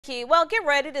Well, get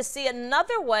ready to see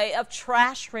another way of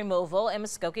trash removal in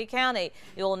Muskogee County.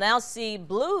 You'll now see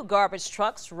blue garbage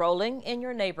trucks rolling in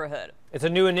your neighborhood. It's a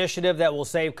new initiative that will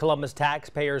save Columbus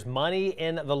taxpayers money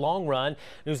in the long run.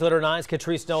 Newsletter 9's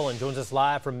Catrice Nolan joins us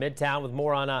live from Midtown with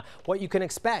more on what you can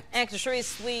expect. And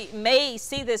Catrice, we may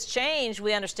see this change,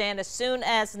 we understand, as soon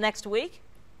as next week.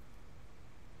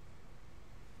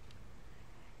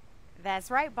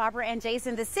 That's right, Barbara and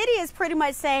Jason. The city is pretty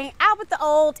much saying out with the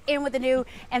old, in with the new,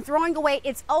 and throwing away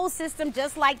its old system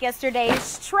just like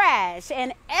yesterday's trash.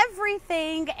 And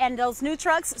everything and those new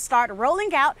trucks start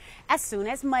rolling out as soon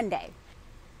as Monday.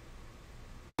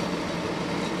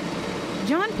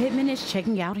 John Pittman is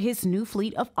checking out his new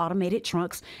fleet of automated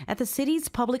trucks at the city's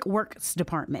Public Works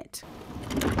Department.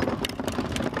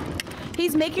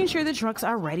 He's making sure the trucks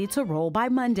are ready to roll by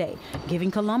Monday,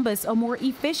 giving Columbus a more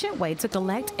efficient way to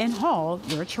collect and haul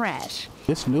your trash.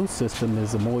 This new system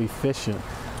is a more efficient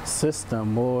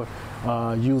system, more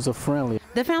user-friendly.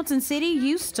 The Fountain City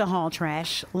used to haul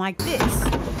trash like this.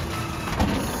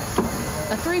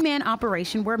 A three-man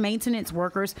operation where maintenance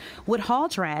workers would haul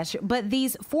trash, but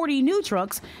these 40 new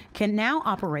trucks can now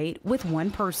operate with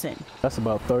one person. That's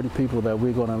about 30 people that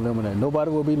we're going to eliminate.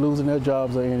 Nobody will be losing their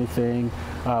jobs or anything.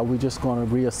 We're just going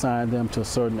to reassign them to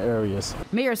certain areas.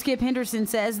 Mayor Skip Henderson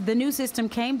says the new system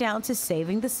came down to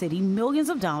saving the city millions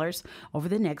of dollars over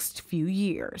the next few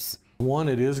years. One,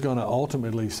 it is going to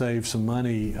ultimately save some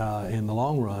money in the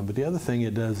long run, but the other thing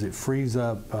it does, it frees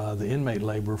up the inmate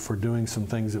labor for doing some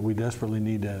things that we desperately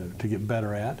need to get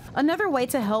better at. Another way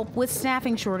to help with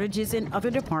staffing shortages in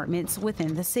other departments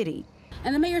within the city.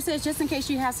 And the mayor says just in case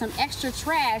you have some extra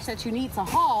trash that you need to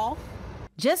haul,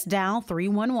 just dial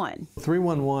 311.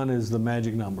 311 is the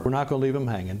magic number. We're not going to leave them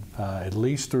hanging, at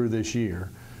least through this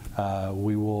year.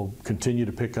 We will continue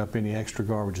to pick up any extra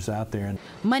garbage that's out there.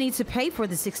 Money to pay for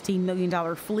the $16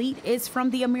 million fleet is from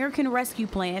the American Rescue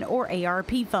Plan, or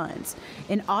ARP funds,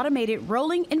 an automated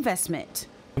rolling investment.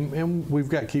 And we've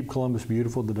got Keep Columbus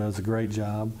Beautiful that does a great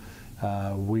job.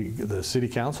 The City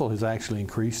Council has actually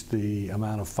increased the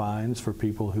amount of fines for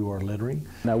people who are littering.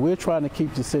 Now we're trying to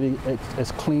keep the city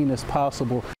as clean as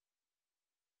possible.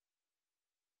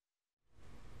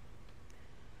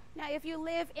 now, if you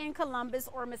live in Columbus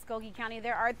or Muskogee County,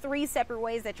 there are 3 separate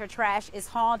ways that your trash is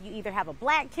hauled. You either have a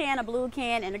black can, a blue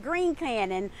can, and a green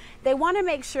can, and they want to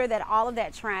make sure that all of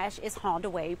that trash is hauled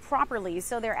away properly.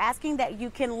 So they're asking that you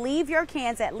can leave your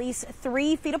cans at least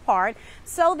 3 feet apart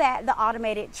so that the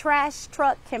automated trash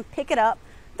truck can pick it up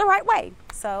the right way.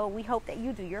 So we hope that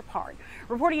you do your part.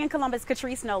 Reporting in Columbus,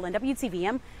 Catrice Nolan,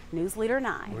 WTVM News Leader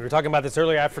 9. We were talking about this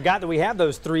earlier. I forgot that we have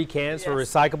those 3 cans for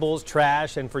recyclables,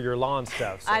 trash, and for your lawn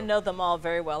stuff. So. I know them all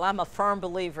very well. I'm a firm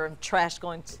believer in trash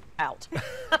going out.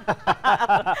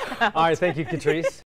 All right, thank you, Catrice.